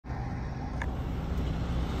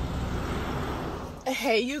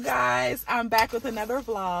Hey you guys, I'm back with another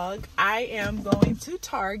vlog. I am going to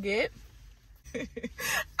Target.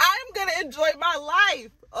 I'm gonna enjoy my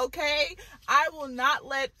life, okay? I will not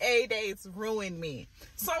let A-days ruin me.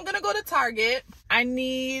 So I'm gonna go to Target. I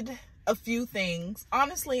need a few things.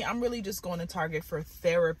 Honestly, I'm really just going to Target for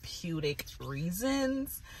therapeutic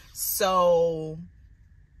reasons. So,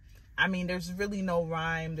 I mean, there's really no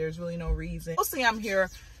rhyme. There's really no reason. Mostly I'm here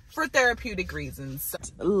for therapeutic reasons. So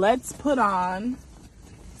let's put on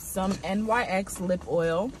some NYX lip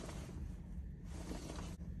oil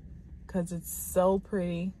because it's so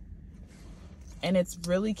pretty and it's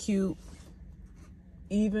really cute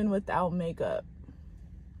even without makeup.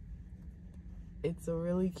 It's a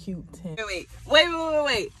really cute tint.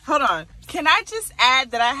 Wait, hold on. Can I just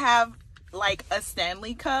add that I have like a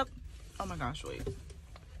Stanley cup? Oh my gosh, wait.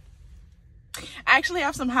 I actually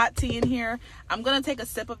have some hot tea in here. I'm gonna take a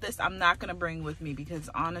sip of this. I'm not gonna bring with me because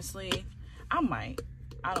honestly,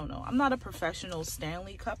 I don't know. I'm not a professional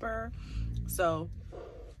Stanley cupper. So,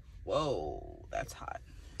 whoa, that's hot.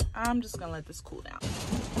 I'm just gonna let this cool down.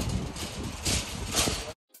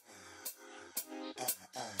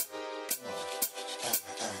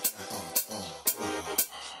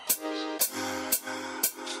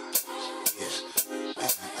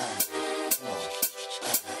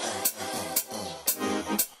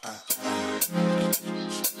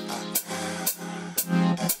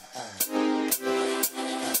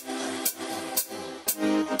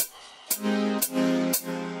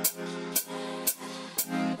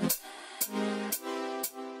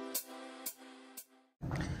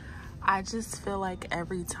 I just feel like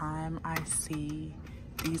every time I see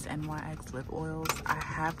these NYX lip oils, I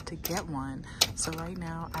have to get one. So right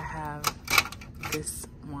now I have this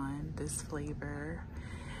one, this flavor,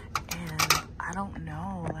 and I don't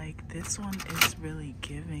know, like this one is really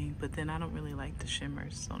giving, but then I don't really like the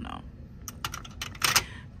shimmers, so no.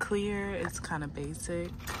 Clear is kind of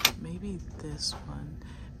basic. Maybe this one.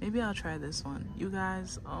 Maybe I'll try this one. You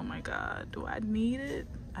guys, oh my God, do I need it?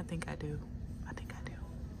 I think I do.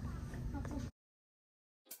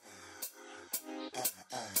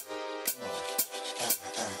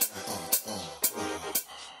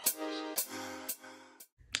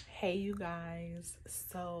 Hey you guys,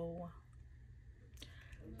 so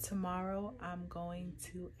tomorrow I'm going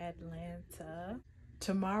to Atlanta.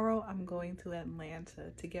 To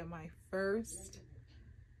get my first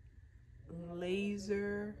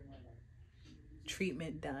laser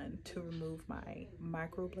treatment done to remove my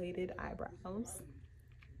microbladed eyebrows.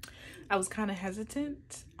 I was kind of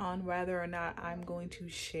hesitant on whether or not I'm going to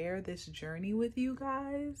share this journey with you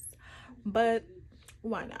guys, but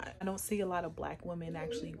why not? I don't see a lot of black women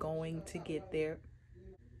actually going to get there.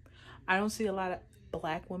 I don't see a lot of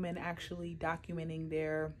black women actually documenting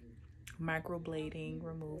their microblading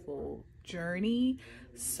removal journey.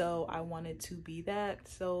 So I wanted to be that.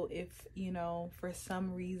 So if, you know, for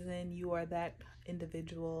some reason you are that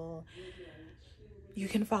individual, you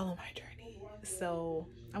can follow my journey. So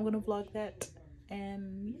I'm gonna vlog that,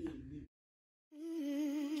 and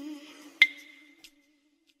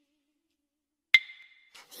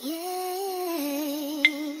yeah.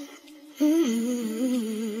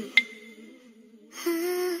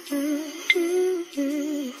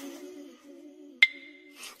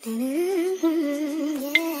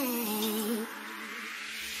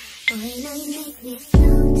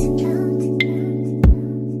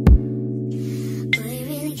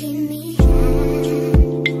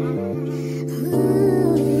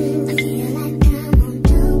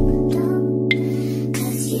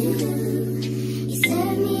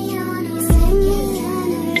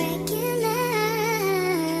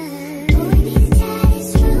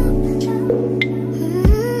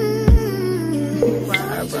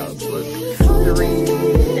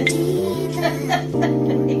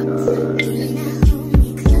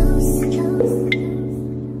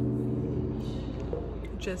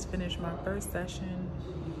 Just finished my first session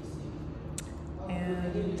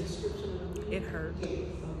and it hurt.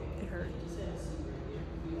 It hurt.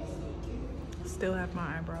 Still have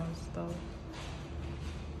my eyebrows though.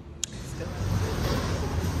 Still have.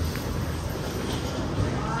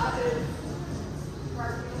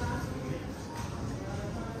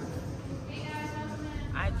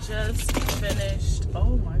 I just finished,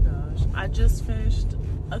 oh my gosh, I just finished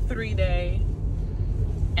a 3-day,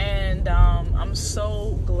 and I'm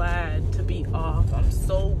so glad to be off. I'm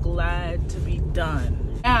so glad to be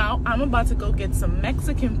done. Now I'm about to go get some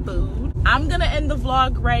Mexican food. I'm gonna end the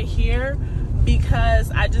vlog right here because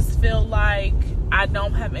I just feel like I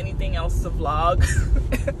don't have anything else to vlog.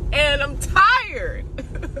 And I'm tired.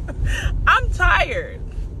 I'm tired.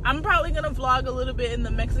 I'm probably gonna vlog a little bit in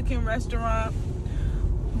the Mexican restaurant,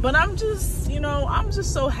 But I'm just, you know, I'm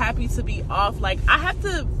just so happy to be off. Like, I have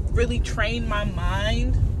to really train my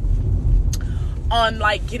mind on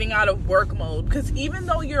like getting out of work mode, because even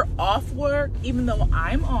though you're off work, even though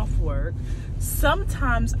I'm off work,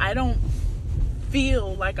 sometimes I don't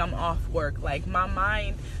feel like I'm off work. Like, my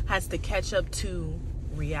mind has to catch up to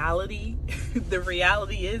reality. The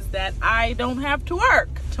reality is that I don't have to work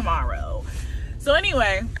tomorrow. So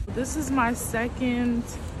anyway, this is my second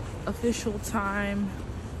official time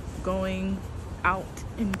going out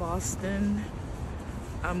in Boston.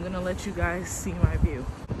 I'm gonna let you guys see my view.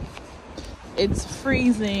 It's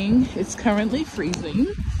freezing. It's currently freezing,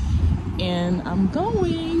 and I'm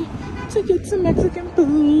going to get some Mexican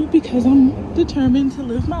food because I'm determined to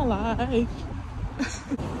live my life.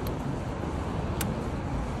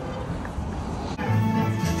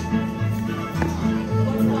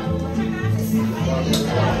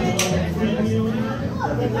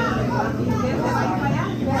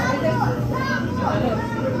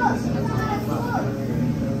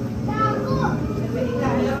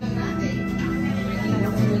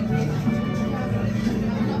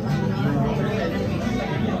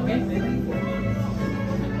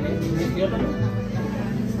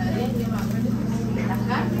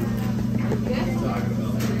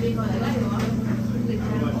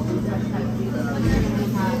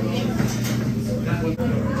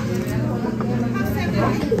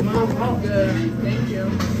 Thank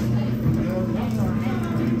you.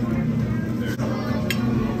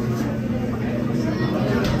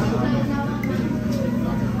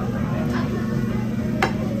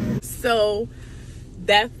 So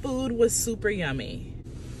that food was super yummy.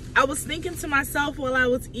 I was thinking to myself while I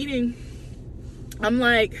was eating, I'm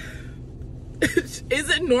like, is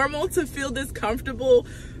it normal to feel this comfortable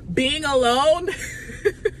being alone?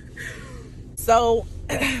 So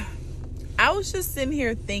I was just sitting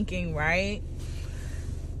here thinking, right?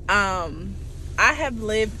 I have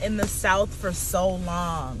lived in the South for so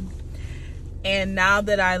long, and now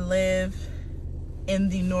that I live in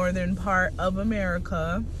the northern part of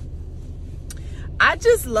America, I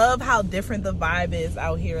just love how different the vibe is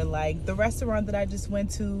out here. Like, the restaurant that I just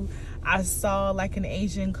went to, I saw like an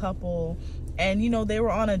Asian couple, and you know, they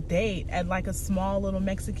were on a date at like a small little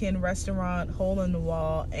Mexican restaurant, hole in the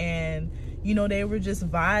wall, and you know, they were just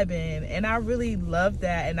vibing, and I really loved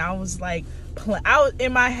that. And I was like,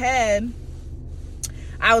 in my head,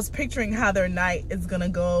 I was picturing how their night is gonna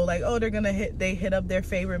go. Like, oh, they hit up their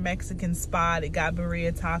favorite Mexican spot, it got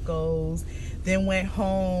birria tacos, then went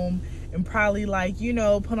home and probably, like, you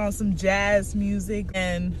know, put on some jazz music.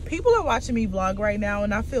 And people are watching me vlog right now,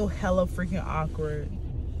 and I feel hella freaking awkward.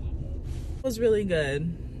 It was really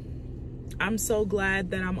good. I'm so glad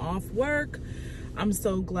that I'm off work. I'm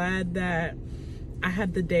so glad that I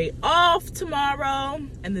had the day off tomorrow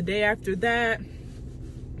and the day after that,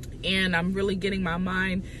 and I'm really getting my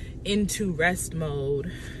mind into rest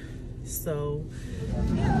mode. So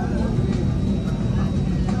yeah.